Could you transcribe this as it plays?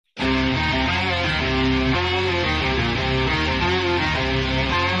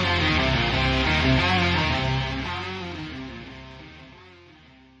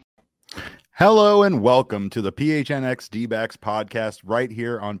Hello and welcome to the PHNX D-backs podcast right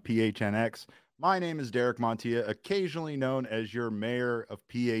here on PHNX. My name is Derek Montilla, occasionally known as your mayor of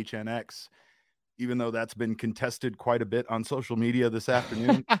PHNX, even though that's been contested quite a bit on social media this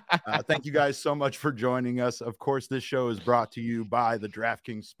afternoon. Thank you guys so much for joining us. Of course, this show is brought to you by the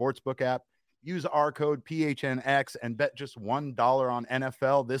DraftKings Sportsbook app. Use our code PHNX and bet just $1 on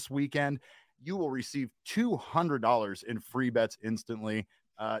NFL this weekend. You will receive $200 in free bets instantly.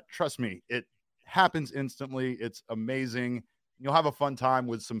 Trust me, it happens instantly. It's amazing. You'll have a fun time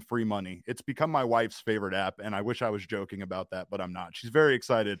with some free money. It's become my wife's favorite app, and I wish I was joking about that, but I'm not. She's very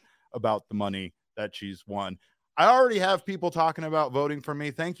excited about the money that she's won. I already have people talking about voting for me.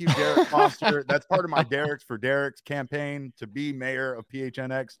 Thank you, Derek Foster. That's part of my Derek's for Derek's campaign to be mayor of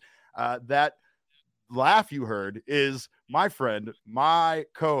PHNX. That laugh you heard is my friend, my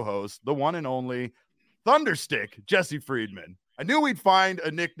co-host, the one and only Thunderstick, Jesse Friedman. I knew we'd find a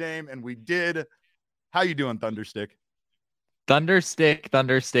nickname, and we did. How you doing, Thunderstick?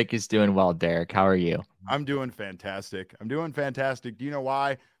 Thunderstick is doing well, Derek. How are you? I'm doing fantastic. Do you know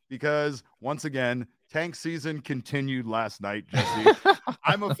why? Because, once again, tank season continued last night, Jesse.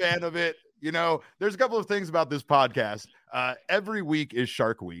 I'm a fan of it. You know, there's a couple of things about this podcast. Every week is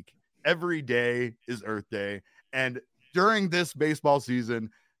Shark Week. Every day is Earth Day. And during this baseball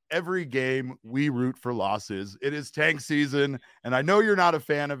season, every game we root for losses. It is tank season, and I know you're not a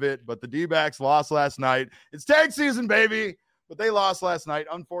fan of it, but the D-backs lost last night. It's tank season, baby, but they lost last night,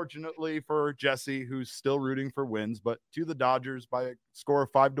 unfortunately for Jesse, who's still rooting for wins, but to the Dodgers by a score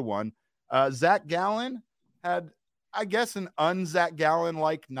of 5-1. Zac Gallen had, I guess, an un-Zac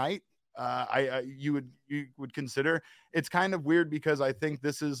Gallen-like night. You would consider. It's kind of weird because I think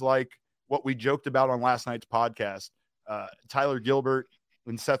this is like what we joked about on last night's podcast. Tyler Gilbert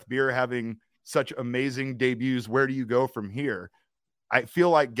and Seth Beer having such amazing debuts. Where do you go from here? I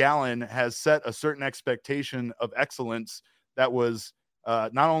feel like Gallen has set a certain expectation of excellence that was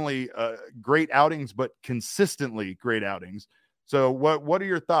not only great outings, but consistently great outings. So what are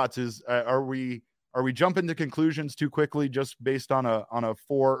your thoughts? Are we jumping to conclusions too quickly just based on a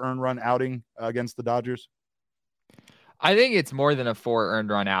 4 earned run outing against the Dodgers? I think it's more than a 4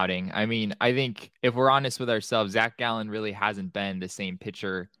 earned run outing. I mean, I think if we're honest with ourselves, Zac Gallen really hasn't been the same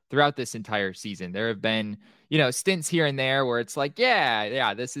pitcher throughout this entire season. There have been, stints here and there where it's like,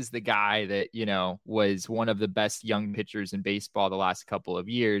 yeah, this is the guy that, was one of the best young pitchers in baseball the last couple of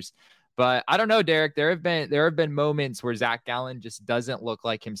years. But I don't know, Derek. There have been moments where Zac Gallen just doesn't look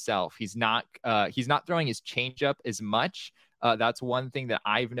like himself. He's not throwing his changeup as much. That's one thing that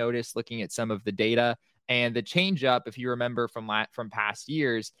I've noticed looking at some of the data. And the changeup, if you remember from past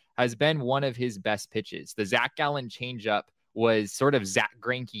years, has been one of his best pitches. The Zac Gallen changeup was sort of Zach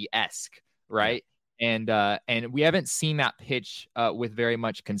Greinke-esque, right? Yeah. And we haven't seen that pitch with very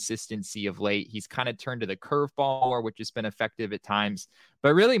much consistency of late. He's kind of turned to the curveball more, which has been effective at times.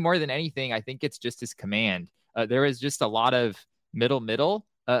 But really, more than anything, I think it's just his command. There was just a lot of middle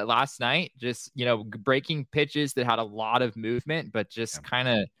last night, just breaking pitches that had a lot of movement, but just kind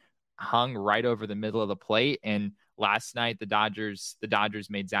of hung right over the middle of the plate. And last night, the Dodgers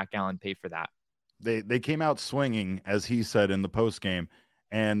made Zac Gallen pay for that. They came out swinging, as he said in the post game,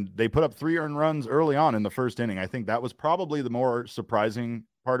 and they put up 3 earned runs early on in the first inning. I think that was probably the more surprising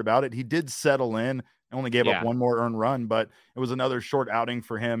part about it. He did settle in, only gave up 1 more earned run, but it was another short outing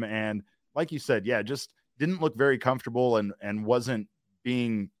for him. And like you said, just didn't look very comfortable and wasn't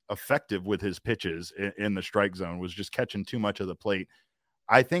being effective with his pitches in the strike zone, was just catching too much of the plate.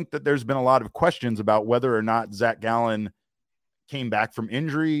 I think that there's been a lot of questions about whether or not Zac Gallen came back from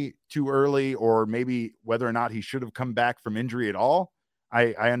injury too early, or maybe whether or not he should have come back from injury at all.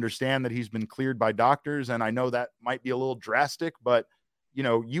 I understand that he's been cleared by doctors, and I know that might be a little drastic, but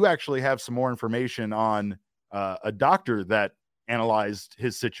you actually have some more information on a doctor that analyzed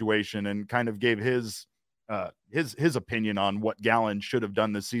his situation and kind of gave his opinion on what Gallen should have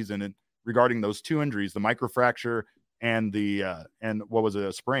done this season and regarding those 2 injuries, the microfracture and and what was it,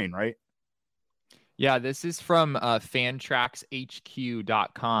 a sprain, right? Yeah, this is from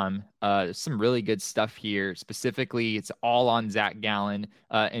fantraxhq.com. Some really good stuff here. Specifically, it's all on Zac Gallen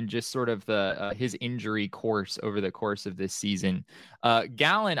and just sort of his injury course over the course of this season.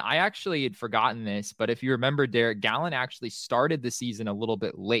 Gallen, I actually had forgotten this, but if you remember, Derek, Gallen actually started the season a little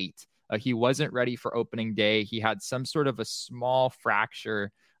bit late. He wasn't ready for opening day. He had some sort of a small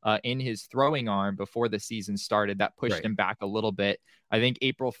fracture in his throwing arm before the season started that pushed him back a little bit. I think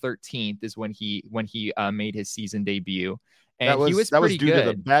April 13th is when he made his season debut, and he was pretty due good.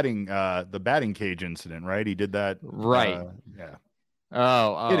 To the batting cage incident, right? He did that, right? Yeah.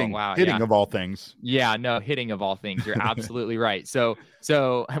 Oh, Hitting, wow. hitting Yeah. of all things. Yeah, no, hitting of all things. You're absolutely right. So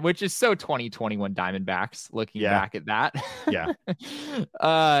which is so 2021 Diamondbacks looking Yeah, back at that. yeah.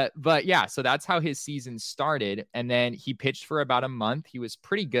 But yeah, so that's how his season started. And then he pitched for about a month. He was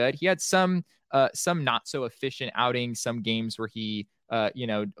pretty good. He had some not so efficient outings, some games where he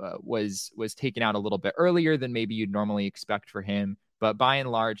was taken out a little bit earlier than maybe you'd normally expect for him. But by and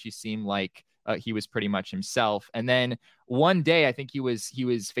large, he seemed like he was pretty much himself. And then one day, I think he was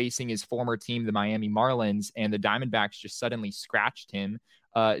facing his former team, the Miami Marlins, and the Diamondbacks just suddenly scratched him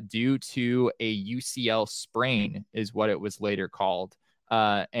due to a UCL sprain, is what it was later called.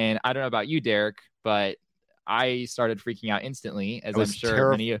 And I don't know about you, Derek, but I started freaking out instantly, as It I'm was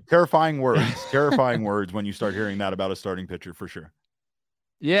sure many of terrifying words, terrifying words when you start hearing that about a starting pitcher, for sure.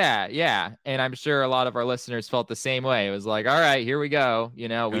 Yeah. And I'm sure a lot of our listeners felt the same way. It was like, all right, here we go. You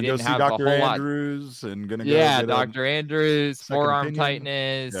know, we Gonna go didn't see have a Dr. whole lot. Andrews and gonna go Yeah, get a Dr. Andrews, second forearm opinion. Yep.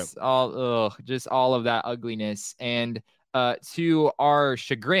 tightness, just all of that ugliness. And to our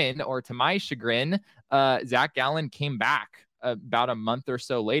chagrin, or to my chagrin, Zac Gallen came back about a month or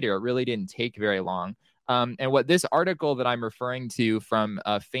so later. It really didn't take very long. And what this article that I'm referring to from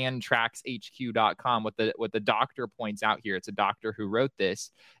fantraxhq.com, what the doctor points out here, it's a doctor who wrote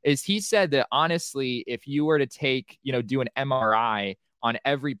this, is he said that honestly, if you were to do an MRI on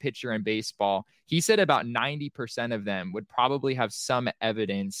every pitcher in baseball, he said about 90% of them would probably have some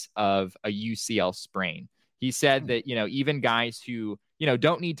evidence of a UCL sprain. He said that, even guys who,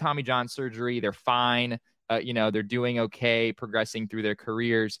 don't need Tommy John surgery, they're fine, they're doing okay, progressing through their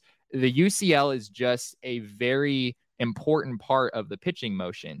careers. The UCL is just a very important part of the pitching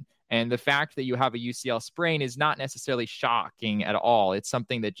motion. And the fact that you have a UCL sprain is not necessarily shocking at all. It's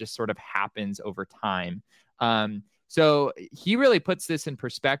something that just sort of happens over time. So he really puts this in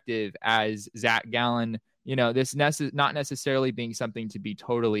perspective as Zac Gallen, this not necessarily being something to be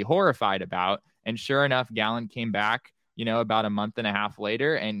totally horrified about. And sure enough, Gallen came back, about a month and a half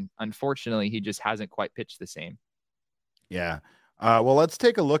later. And unfortunately, he just hasn't quite pitched the same. Yeah. Well, let's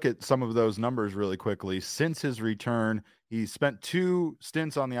take a look at some of those numbers really quickly. Since his return, he spent 2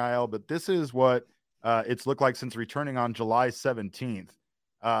 stints on the IL, but this is what it's looked like since returning on July 17th.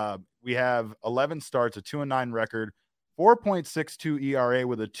 We have 11 starts, a 2-9 record, 4.62 ERA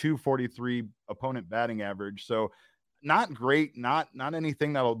with a 2.43 opponent batting average. So not great, not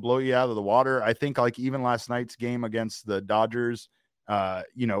anything that'll blow you out of the water. I think like even last night's game against the Dodgers, a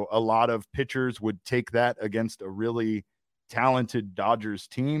lot of pitchers would take that against a really talented Dodgers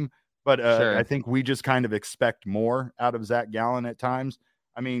team. But Sure. I think we just kind of expect more out of Zac Gallen at times.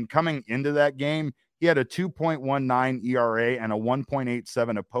 I mean, coming into that game, he had a 2.19 ERA and a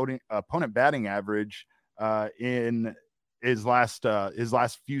 1.87 opponent batting average in his last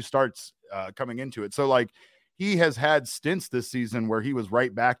few starts coming into it. So like he has had stints this season where he was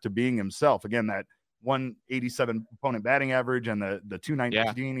right back to being himself. Again, that 187 opponent batting average and the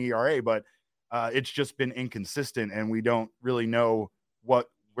 2.19 ERA, but it's just been inconsistent, and we don't really know what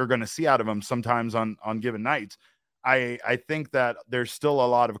we're going to see out of him sometimes on given nights. I think that there's still a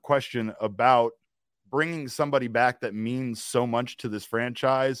lot of question about bringing somebody back that means so much to this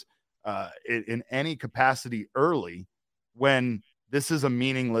franchise in any capacity early when this is a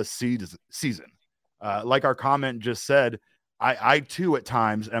meaningless season. Like our comment just said, I too at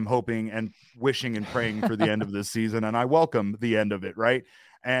times am hoping and wishing and praying for the end of this season, and I welcome the end of it, right?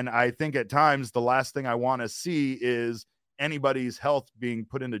 And I think at times the last thing I want to see is anybody's health being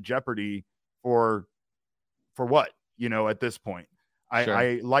put into jeopardy for what, at this point. Sure.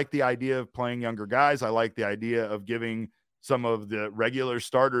 I like the idea of playing younger guys. I like the idea of giving some of the regular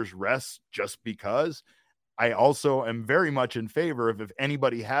starters rest just because. I also am very much in favor of if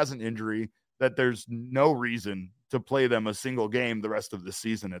anybody has an injury, that there's no reason to play them a single game the rest of the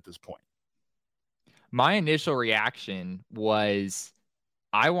season at this point. My initial reaction was,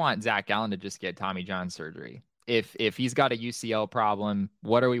 I want Zac Gallen to just get Tommy John surgery. If he's got a UCL problem,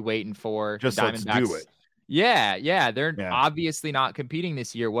 what are we waiting for? Just let's do it. Yeah. They're obviously not competing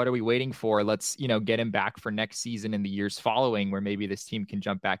this year. What are we waiting for? Let's, get him back for next season and the years following, where maybe this team can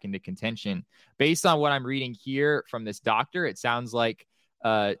jump back into contention. Based on what I'm reading here from this doctor, it sounds like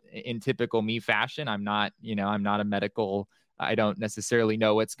in typical me fashion, I'm not a medical, I don't necessarily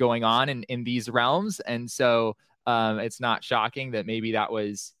know what's going on in these realms. And so it's not shocking that maybe that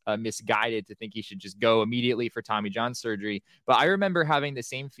was misguided to think he should just go immediately for Tommy John surgery. But I remember having the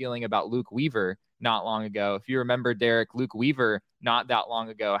same feeling about Luke Weaver not long ago. If you remember, Derek, Luke Weaver not that long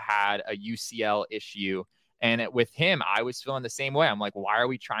ago had a UCL issue. And with him, I was feeling the same way. I'm like, why are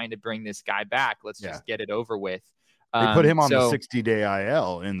we trying to bring this guy back? Let's just get it over with. They put him on the So 60-day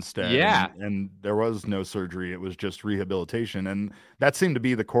IL instead, yeah. and there was no surgery. It was just rehabilitation, and that seemed to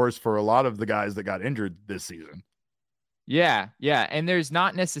be the course for a lot of the guys that got injured this season. Yeah, yeah. And there's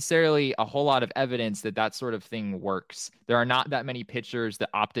not necessarily a whole lot of evidence that that sort of thing works. There are not that many pitchers that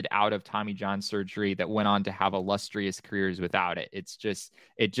opted out of Tommy John surgery that went on to have illustrious careers without it. It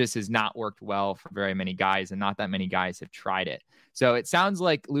just has not worked well for very many guys, and not that many guys have tried it. So it sounds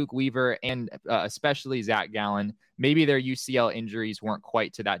like Luke Weaver and especially Zac Gallen, maybe their UCL injuries weren't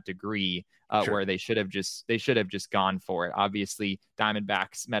quite to that degree, Sure. where they should have just gone for it. Obviously, the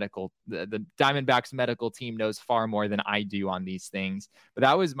Diamondbacks medical team knows far more than I do on these things. But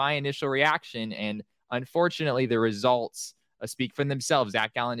that was my initial reaction, and unfortunately, the results speak for themselves.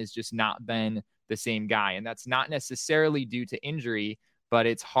 Zac Gallen has just not been the same guy, and that's not necessarily due to injury, but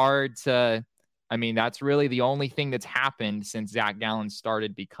it's hard to. I mean, that's really the only thing that's happened since Zac Gallen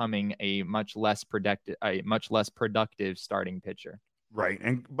started becoming a much less productive starting pitcher. Right.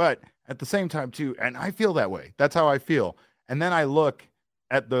 But at the same time too, and I feel that way. That's how I feel. And then I look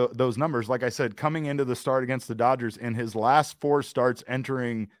at those numbers, like I said, coming into the start against the Dodgers, in his last 4 starts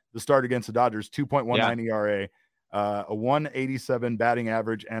entering the start against the Dodgers, 2.19 ERA, a 187 batting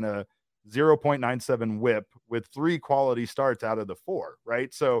average, and a 0.97 whip with 3 quality starts out of the 4,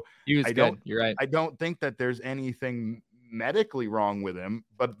 right? So He was good. You're right. I don't think that there's anything medically wrong with him,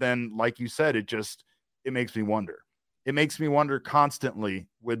 but then like you said, it makes me wonder. It makes me wonder constantly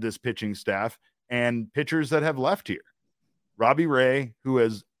with this pitching staff and pitchers that have left here. Robbie Ray, who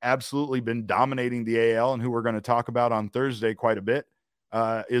has absolutely been dominating the AL and who we're going to talk about on Thursday quite a bit,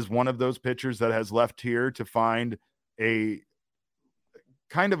 is one of those pitchers that has left here to find a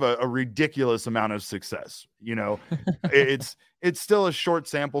kind of a ridiculous amount of success. You know, it's still a short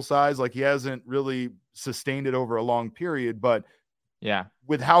sample size. Like, he hasn't really sustained it over a long period, but yeah,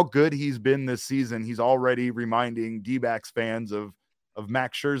 with how good he's been this season, he's already reminding D-backs fans of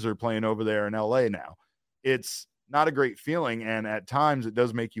Max Scherzer playing over there in LA now. It's not a great feeling, and at times it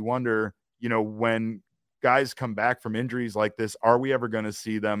does make you wonder, you know, when guys come back from injuries like this, are we ever going to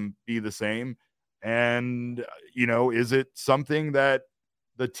see them be the same? And, you know, is it something that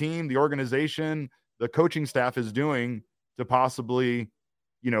the team, the organization, the coaching staff is doing to possibly,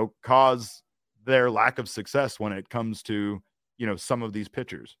 you know, cause their lack of success when it comes to, you know, some of these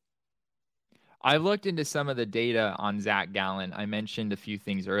pitchers? I looked into some of the data on Zac Gallen. I mentioned a few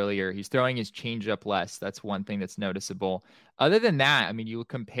things earlier. He's throwing his changeup less. That's one thing that's noticeable. Other than that, I mean, you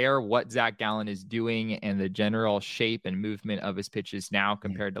compare what Zac Gallen is doing and the general shape and movement of his pitches now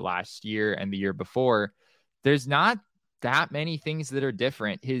compared to last year and the year before. There's not that many things that are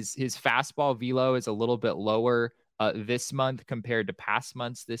different. His fastball velo is a little bit lower this month compared to past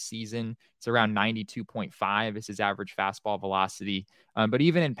months this season. It's around 92.5 is his average fastball velocity. But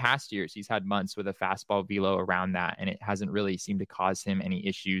even in past years, he's had months with a fastball velo around that, and it hasn't really seemed to cause him any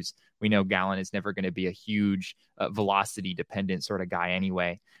issues. We know Gallen is never going to be a huge velocity dependent sort of guy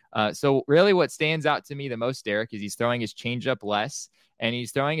anyway. So really what stands out to me the most, Derek, is he's throwing his changeup less and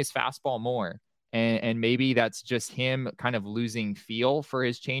he's throwing his fastball more. And maybe that's just him kind of losing feel for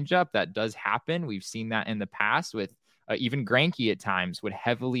his changeup. That does happen. We've seen that in the past with even Greinke at times would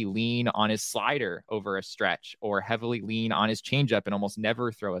heavily lean on his slider over a stretch, or heavily lean on his changeup and almost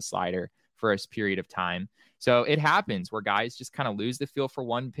never throw a slider for a period of time. So it happens where guys just kind of lose the feel for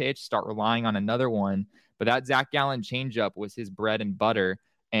one pitch, start relying on another one. But that Zac Gallen changeup was his bread and butter,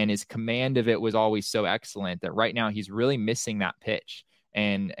 and his command of it was always so excellent that right now he's really missing that pitch.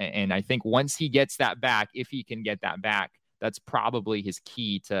 And I think once he gets that back, if he can get that back, that's probably his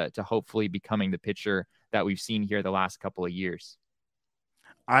key to hopefully becoming the pitcher that we've seen here the last couple of years.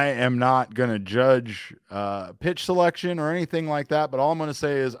 I am not going to judge pitch selection or anything like that, but all I'm going to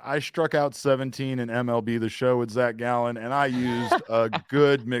say is I struck out 17 in MLB The Show with Zac Gallen, and I used a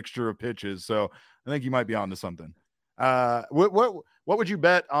good mixture of pitches. So I think you might be onto something. What would you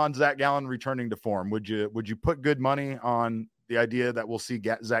bet on Zac Gallen returning to form? Would you put good money on the idea that we'll see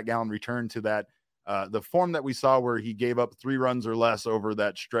Zac Gallen return to that the form that we saw where he gave up 3 runs or less over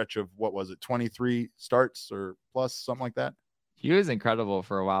that stretch of, what was it, 23 starts or plus, something like that? He was incredible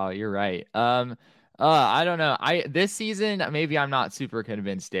for a while. You're right. I don't know. This season, maybe I'm not super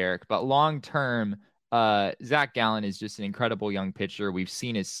convinced, Derek, but long term, Zac Gallen is just an incredible young pitcher. We've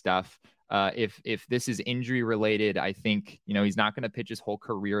seen his stuff. If this is injury related, I think, you know, he's not going to pitch his whole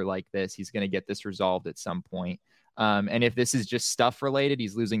career like this. He's going to get this resolved at some point. And if this is just stuff related,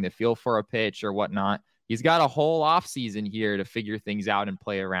 he's losing the feel for a pitch or whatnot, he's got a whole off season here to figure things out and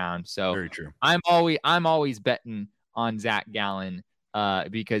play around. So very true. I'm always betting on Zac Gallen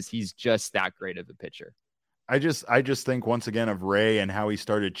because he's just that great of a pitcher. I just think once again of Ray and how he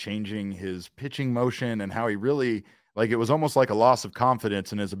started changing his pitching motion and how he really, Like it was almost like a loss of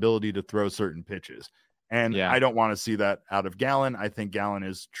confidence in his ability to throw certain pitches. And Yeah, I don't want to see that out of Gallen. I think Gallen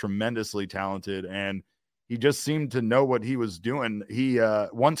is tremendously talented, and he just seemed to know what he was doing. He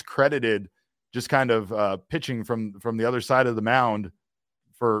once credited just kind of pitching from the other side of the mound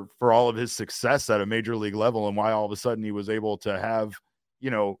for all of his success at a major league level, and why all of a sudden he was able to have,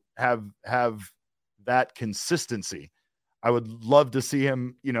 have that consistency. I would love to see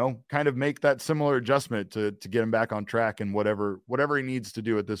him, kind of make that similar adjustment to get him back on track and whatever he needs to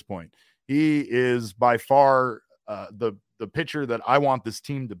do at this point. He is by far the pitcher that I want this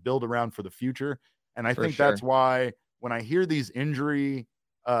team to build around for the future. And I think that's why when I hear these injury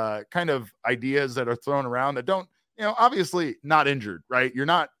kind of ideas that are thrown around that don't, obviously not injured, right? You're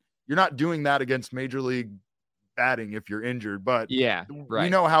not doing that against major league batting if you're injured, but we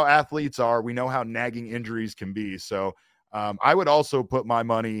know how athletes are. We know how nagging injuries can be. So I would also put my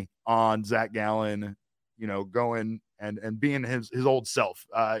money on Zac Gallen, going and being his old self.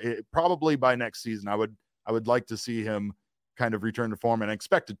 Probably by next season, I would like to see him kind of return to form, and I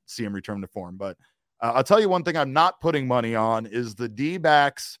expect to see him return to form. But I'll tell you one thing I'm not putting money on is the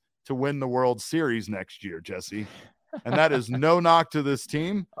D-backs to win the World Series next year, Jesse. And that is no knock to this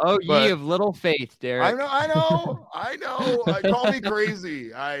team. Oh, ye of little faith, Derek. I know. Call me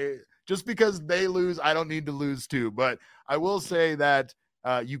crazy. Just because they lose, I don't need to lose too. But I will say that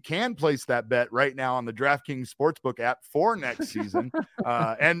you can place that bet right now on the DraftKings Sportsbook app for next season.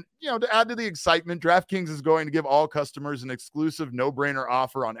 And, to add to the excitement, DraftKings is going to give all customers an exclusive no-brainer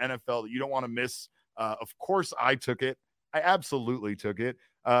offer on NFL that you don't want to miss. Of course, I took it. I absolutely took it.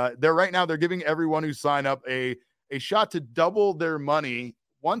 They're giving everyone who sign up a shot to double their money.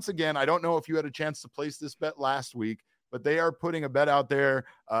 Once again, I don't know if you had a chance to place this bet last week, but they are putting a bet out there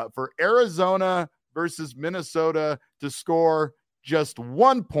for Arizona versus Minnesota to score just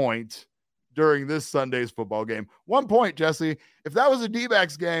 1 point during this Sunday's football game. 1 point, Jesse. If that was a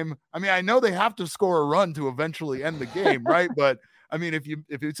D-backs game, I mean, I know they have to score a run to eventually end the game, right? But I mean, if you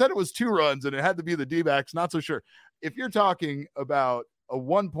said it was 2 runs and it had to be the D-backs, not so sure. If you're talking about a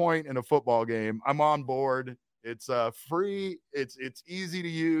 1 point in a football game, I'm on board. It's free. It's easy to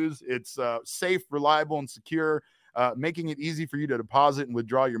use. It's safe, reliable, and secure, making it easy for you to deposit and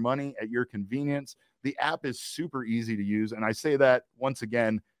withdraw your money at your convenience. The app is super easy to use. And I say that once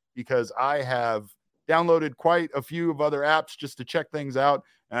again, because I have downloaded quite a few of other apps just to check things out,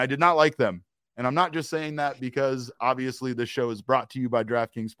 and I did not like them. And I'm not just saying that because obviously this show is brought to you by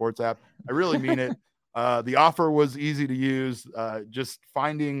DraftKings Sports app. I really mean it. The offer was easy to use. Just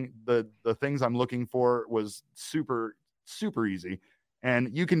finding the things I'm looking for was super, super easy.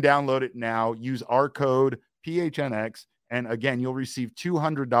 And you can download it now. Use our code PHNX. And again, you'll receive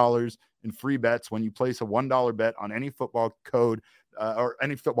 $200 in free bets when you place a $1 bet on any football code or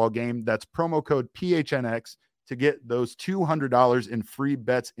any football game. That's promo code PHNX to get those $200 in free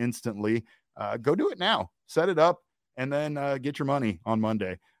bets instantly. Go do it now. Set it up and then get your money on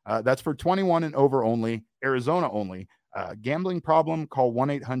Monday. That's for 21 and over only, Arizona only. Gambling problem, call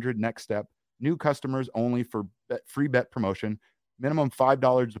 1-800-NEXT-STEP. New customers only for free bet promotion. Minimum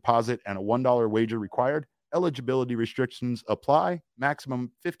 $5 deposit and a $1 wager required. Eligibility restrictions apply. Maximum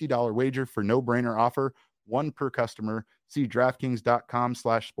 $50 wager for no-brainer offer. 1 per customer. See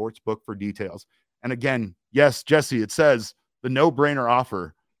DraftKings.com/sportsbook for details. And again, yes, Jesse, it says the no-brainer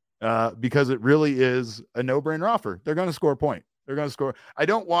offer because it really is a no-brainer offer. They're going to score a point. They're going to score. I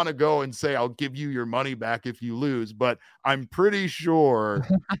don't want to go and say I'll give you your money back if you lose, but I'm pretty sure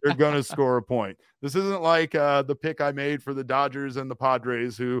they're going to score a point. This isn't like the pick I made for the Dodgers and the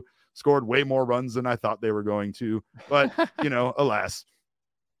Padres, who scored way more runs than I thought they were going to. But, alas.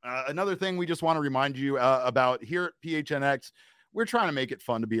 Another thing we just want to remind you about here at PHNX, we're trying to make it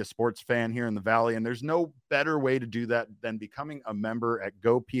fun to be a sports fan here in the Valley, and there's no better way to do that than becoming a member at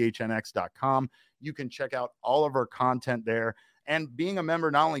gophnx.com. You can check out all of our content there. And being a member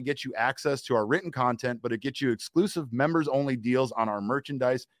not only gets you access to our written content, but it gets you exclusive members-only deals on our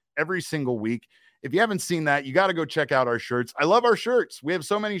merchandise every single week. If you haven't seen that, you got to go check out our shirts. I love our shirts. We have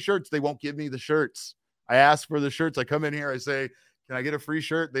so many shirts. They won't give me the shirts. I ask for the shirts. I come in here. I say, can I get a free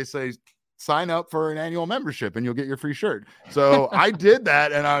shirt? They say, sign up for an annual membership and you'll get your free shirt. So I did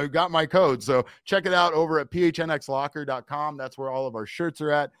that and I got my code. So check it out over at phnxlocker.com. That's where all of our shirts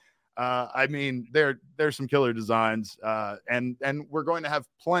are at. I mean, there's some killer designs, and we're going to have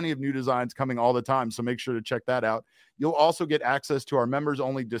plenty of new designs coming all the time. So make sure to check that out. You'll also get access to our members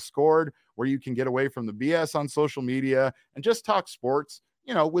only Discord, where you can get away from the BS on social media and just talk sports,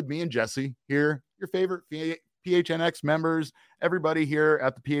 with me and Jesse here, your favorite PHNX members, everybody here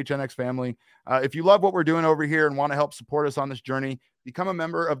at the PHNX family. If you love what we're doing over here and want to help support us on this journey, become a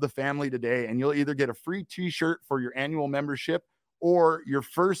member of the family today, and you'll either get a free t-shirt for your annual membership or your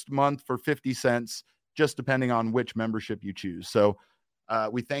first month for 50 cents, just depending on which membership you choose. So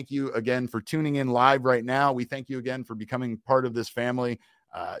we thank you again for tuning in live right now. We thank you again for becoming part of this family.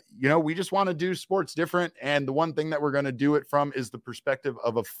 We just want to do sports different. And the one thing that we're going to do it from is the perspective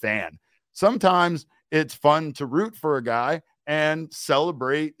of a fan. Sometimes it's fun to root for a guy and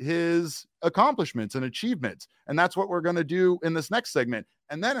celebrate his accomplishments and achievements. And that's what we're going to do in this next segment.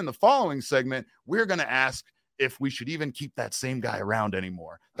 And then in the following segment, we're going to ask if we should even keep that same guy around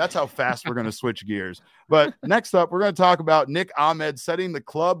anymore. That's how fast we're going to switch gears. But next up, we're going to talk about Nick Ahmed setting the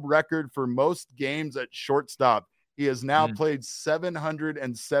club record for most games at shortstop. He has now played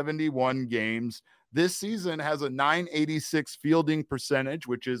 771 games. This season has a 986 fielding percentage,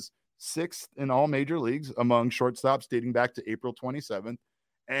 which is 6th in all major leagues among shortstops dating back to April 27th.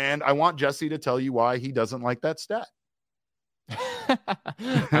 And I want Jesse to tell you why he doesn't like that stat.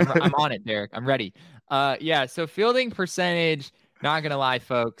 I'm on it, Derek. I'm ready. So fielding percentage, not going to lie,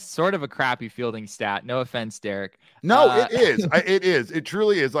 folks, sort of a crappy fielding stat. No offense, Derek. No, it is. It is. It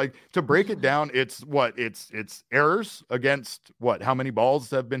truly is. Like, to break it down, it's errors against how many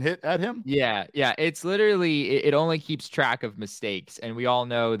balls have been hit at him? Yeah. It's literally, it only keeps track of mistakes. And we all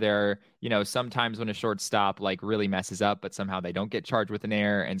know sometimes when a shortstop really messes up, but somehow they don't get charged with an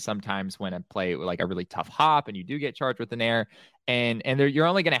error. And sometimes when a play a really tough hop and you do get charged with an error, and you're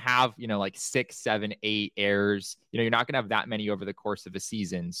only going to have 6, 7, 8 errors. You're not going to have that many over the course of a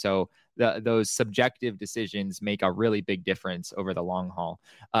season. So those subjective decisions make a really big difference over the long haul.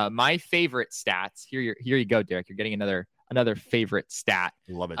 My favorite stats here you go, Derek. You're getting another favorite stat.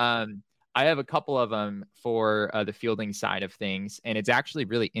 Love it. I have a couple of them for the fielding side of things, and it's actually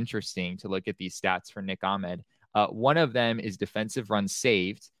really interesting to look at these stats for Nick Ahmed. One of them is defensive runs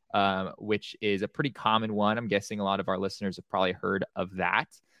saved, which is a pretty common one. I'm guessing a lot of our listeners have probably heard of that.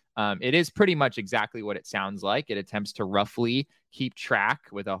 It is pretty much exactly what it sounds like. It attempts to roughly keep track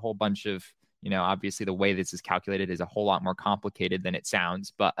with a whole bunch of, obviously the way this is calculated is a whole lot more complicated than it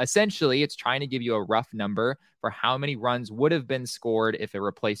sounds. But essentially, it's trying to give you a rough number for how many runs would have been scored if a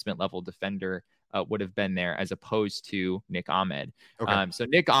replacement level defender would have been there, as opposed to Nick Ahmed. Okay. So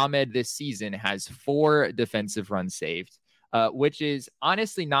Nick Ahmed this season has 4 defensive runs saved, which is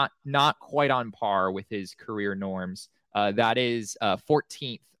honestly not quite on par with his career norms. That is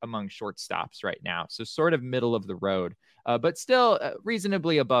 14th among shortstops right now. So sort of middle of the road, but still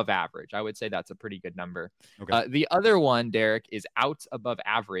reasonably above average. I would say that's a pretty good number. Okay. The other one, Derek, is out above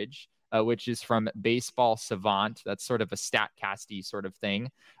average, which is from Baseball Savant. That's sort of a StatCast-y sort of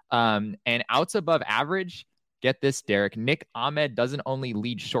thing. And outs above average, get this, Derek, Nick Ahmed doesn't only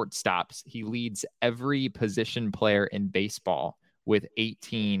lead shortstops, he leads every position player in baseball with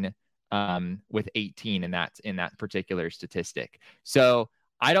 18 in that particular statistic. So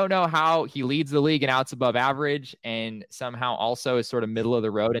I don't know how he leads the league in outs above average and somehow also is sort of middle of the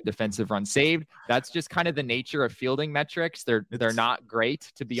road in defensive runs saved. That's just kind of the nature of fielding metrics. They're not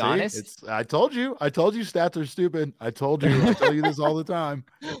great, to be honest. I told you stats are stupid. I tell you this all the time.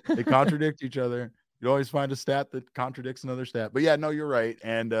 They contradict each other. You always find a stat that contradicts another stat. But yeah, no, you're right.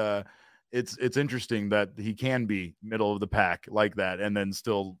 And it's interesting that he can be middle of the pack like that and then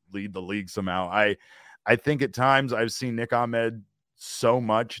still lead the league somehow. I think at times I've seen Nick Ahmed so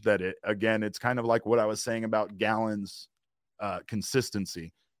much that it's kind of like what I was saying about Gallen's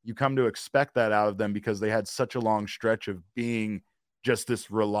consistency. You come to expect that out of them because they had such a long stretch of being just this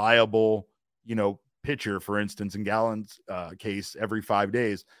reliable, pitcher, for instance, in Gallen's case, every 5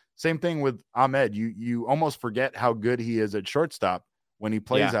 days. Same thing with Ahmed. You almost forget how good he is at shortstop when he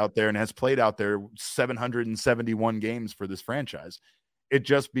plays out there and has played out there 771 games for this franchise. It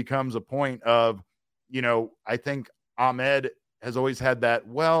just becomes a point of, I think Ahmed has always had that,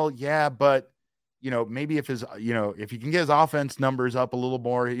 but maybe if if he can get his offense numbers up a little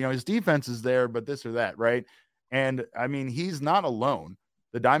more, his defense is there, but this or that, right? And I mean, he's not alone.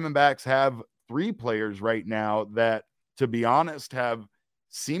 The Diamondbacks have 3 players right now that, to be honest, have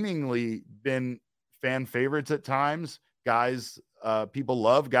seemingly been fan favorites at times. Guys, people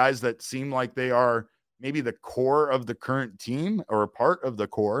love, guys that seem like they are maybe the core of the current team or a part of the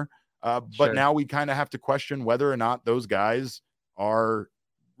core. But now we kind of have to question whether or not those guys are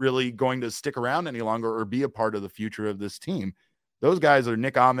really going to stick around any longer or be a part of the future of this team. Those guys are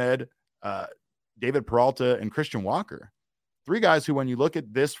Nick Ahmed, David Peralta, and Christian Walker. 3 guys who, when you look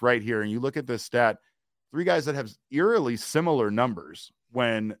at this right here and you look at this stat, 3 guys that have eerily similar numbers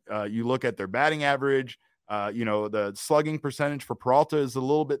when you look at their batting average. The slugging percentage for Peralta is a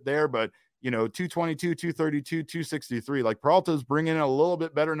little bit there, but 222, 232, 263. Like Peralta's bringing in a little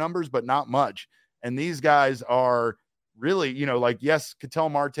bit better numbers, but not much. And these guys are really, like, yes, Ketel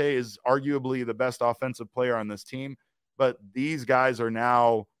Marte is arguably the best offensive player on this team, but these guys are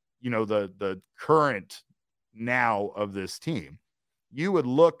now, the current now of this team. You would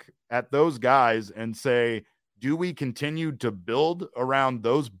look at those guys and say, do we continue to build around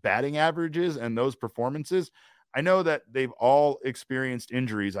those batting averages and those performances? I know that they've all experienced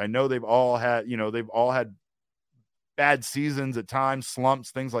injuries. I know they've all had bad seasons at times,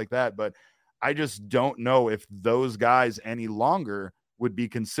 slumps, things like that. But I just don't know if those guys any longer would be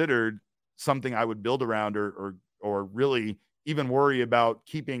considered something I would build around or really even worry about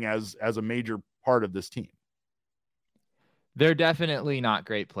keeping as a major part of this team. They're definitely not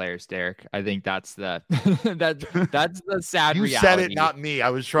great players, Derek. I think that's the that's the sad you reality. Said it, not me. I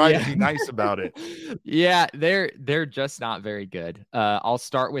was trying to be nice about it. Yeah, they're just not very good. I'll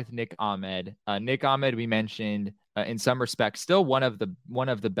start with Nick Ahmed. Nick Ahmed, we mentioned in some respects, still one of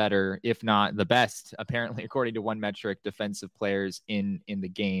the better, if not the best, apparently according to one metric, defensive players in the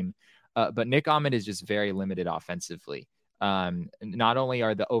game. But Nick Ahmed is just very limited offensively. Not only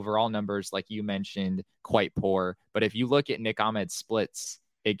are the overall numbers, like you mentioned, quite poor, but if you look at Nick Ahmed's splits,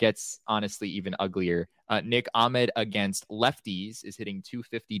 it gets honestly even uglier. Nick Ahmed against lefties is hitting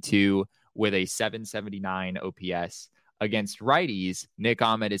 252 with a 779 OPS. Against righties, Nick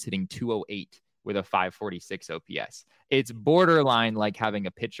Ahmed is hitting 208 with a 546 OPS. It's borderline like having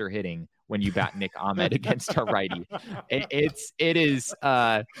a pitcher hitting when you bat Nick Ahmed against a righty. It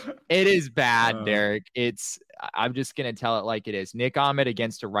is bad, Derek. I'm just going to tell it like it is. Nick Ahmed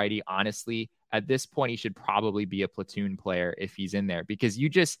against a righty, honestly, at this point, he should probably be a platoon player if he's in there, because you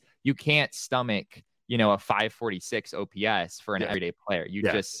can't stomach, a 546 OPS for an everyday player.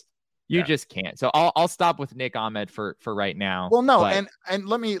 You just can't. So I'll stop with Nick Ahmed for right now. Well, no, but... and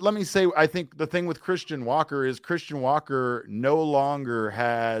let me say, I think the thing with Christian Walker is Christian Walker no longer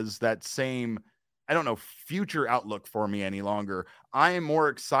has that same, future outlook for me any longer. I am more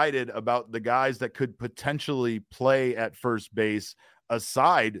excited about the guys that could potentially play at first base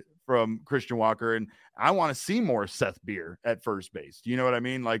aside from Christian Walker. And I want to see more Seth Beer at first base. Do you know what I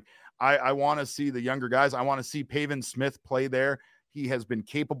mean? Like I want to see the younger guys. I want to see Pavin Smith play there. He has been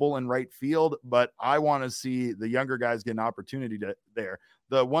capable in right field, but I want to see the younger guys get an opportunity there.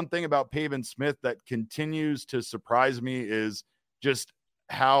 The one thing about Pavin Smith that continues to surprise me is just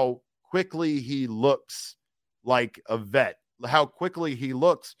how quickly he looks like a vet, how quickly he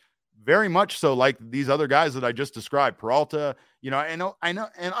looks very much so like these other guys that I just described. Peralta, I know, and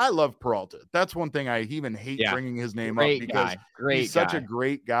I love Peralta. That's one thing I even hate bringing his name up because he's such a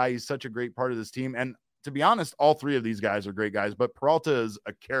great guy. He's such a great part of this team. And to be honest, all three of these guys are great guys, but Peralta is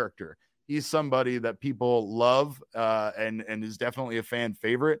a character. He's somebody that people love and is definitely a fan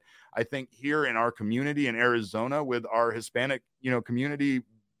favorite. I think here in our community in Arizona, with our Hispanic, community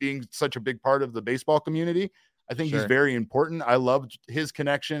being such a big part of the baseball community, I think he's very important. I loved his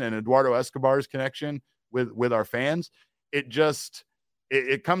connection and Eduardo Escobar's connection with our fans.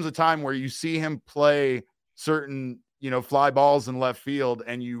 It comes a time where you see him play certain, fly balls in left field,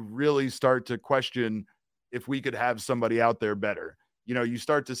 and you really start to question if we could have somebody out there better. You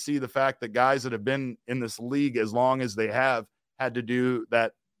start to see the fact that guys that have been in this league as long as they have had to do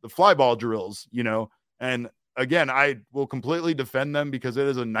the fly ball drills, and again, I will completely defend them because it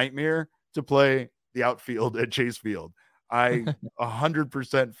is a nightmare to play the outfield at Chase Field. I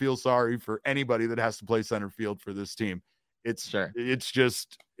 100% feel sorry for anybody that has to play center field for this team. It's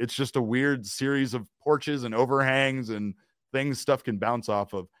just a weird series of porches and overhangs and things stuff can bounce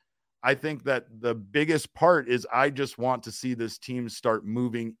off of. I think that the biggest part is I just want to see this team start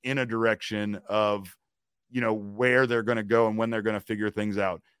moving in a direction of, where they're going to go and when they're going to figure things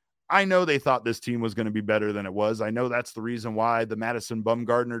out. I know they thought this team was going to be better than it was. I know that's the reason why the Madison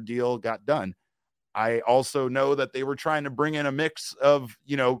Bumgarner deal got done. I also know that they were trying to bring in a mix of,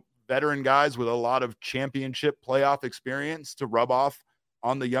 veteran guys with a lot of championship playoff experience to rub off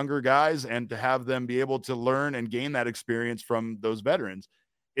on the younger guys and to have them be able to learn and gain that experience from those veterans.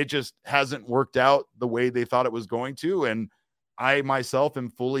 It just hasn't worked out the way they thought it was going to. And I myself am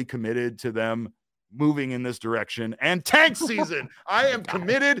fully committed to them moving in this direction and tank season. I am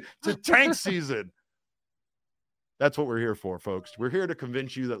committed to tank season. That's what we're here for, folks. We're here to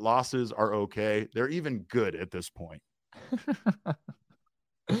convince you that losses are okay. They're even good at this point.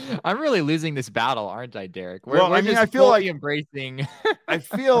 I'm really losing this battle, aren't I, Derek? I feel like embracing. I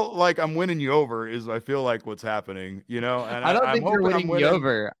feel like I'm winning you over. I feel like what's happening, and I don't think you're winning me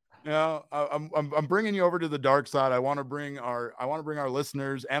over. I'm bringing you over to the dark side. I want to bring our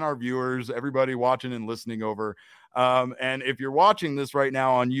listeners and our viewers, everybody watching and listening over. And if you're watching this right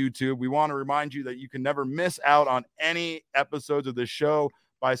now on YouTube, we want to remind you that you can never miss out on any episodes of the show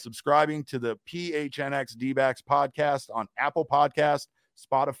by subscribing to the PHNX D-backs podcast on Apple Podcasts,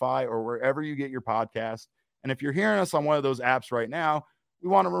 Spotify, or wherever you get your podcast. And if you're hearing us on one of those apps right now, we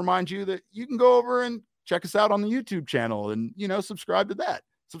want to remind you that you can go over and check us out on the YouTube channel and, subscribe to that.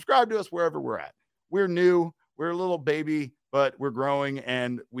 Subscribe to us wherever we're at. We're new. We're a little baby, but we're growing,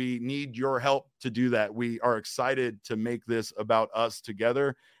 and we need your help to do that. We are excited to make this about us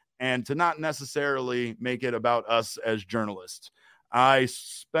together and to not necessarily make it about us as journalists. I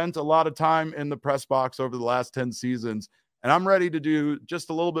spent a lot of time in the press box over the last 10 seasons, and I'm ready to do just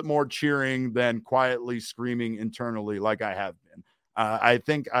a little bit more cheering than quietly screaming internally like I have been. I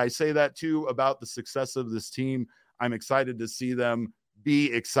think I say that too about the success of this team. I'm excited to see them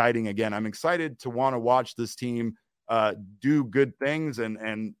be exciting again. I'm excited to want to watch this team do good things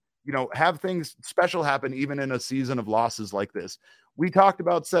and have things special happen even in a season of losses like this. We talked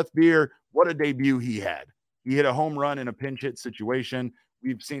about Seth Beer. What a debut he had. He hit a home run in a pinch hit situation.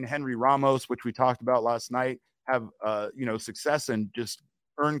 We've seen Henry Ramos, which we talked about last night, have success and just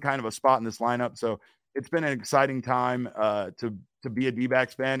earn kind of a spot in this lineup. So it's been an exciting time to be a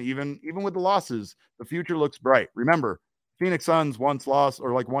D-backs fan, even with the losses. The future looks bright. Remember, Phoenix Suns won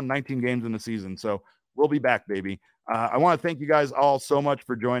 19 games in the season. So we'll be back, baby. I want to thank you guys all so much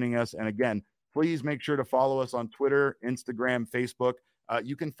for joining us. And again, please make sure to follow us on Twitter, Instagram, Facebook.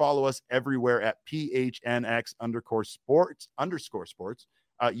 You can follow us everywhere at PHNX_sports.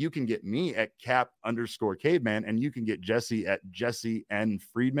 You can get me at Cap_Caveman, and you can get Jesse at Jesse N.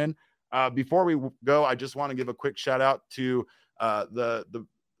 Friedman. Before we go, I just want to give a quick shout out to the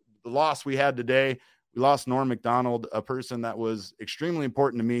loss we had today. We lost Norm McDonald, a person that was extremely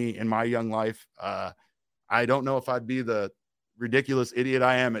important to me in my young life. I don't know if I'd be the ridiculous idiot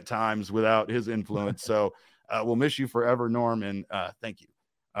I am at times without his influence. So we'll miss you forever, Norm, and thank you.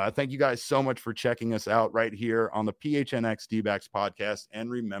 Thank you guys so much for checking us out right here on the PHNX D-backs podcast. And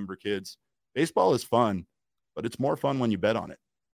remember, kids, baseball is fun, but it's more fun when you bet on it.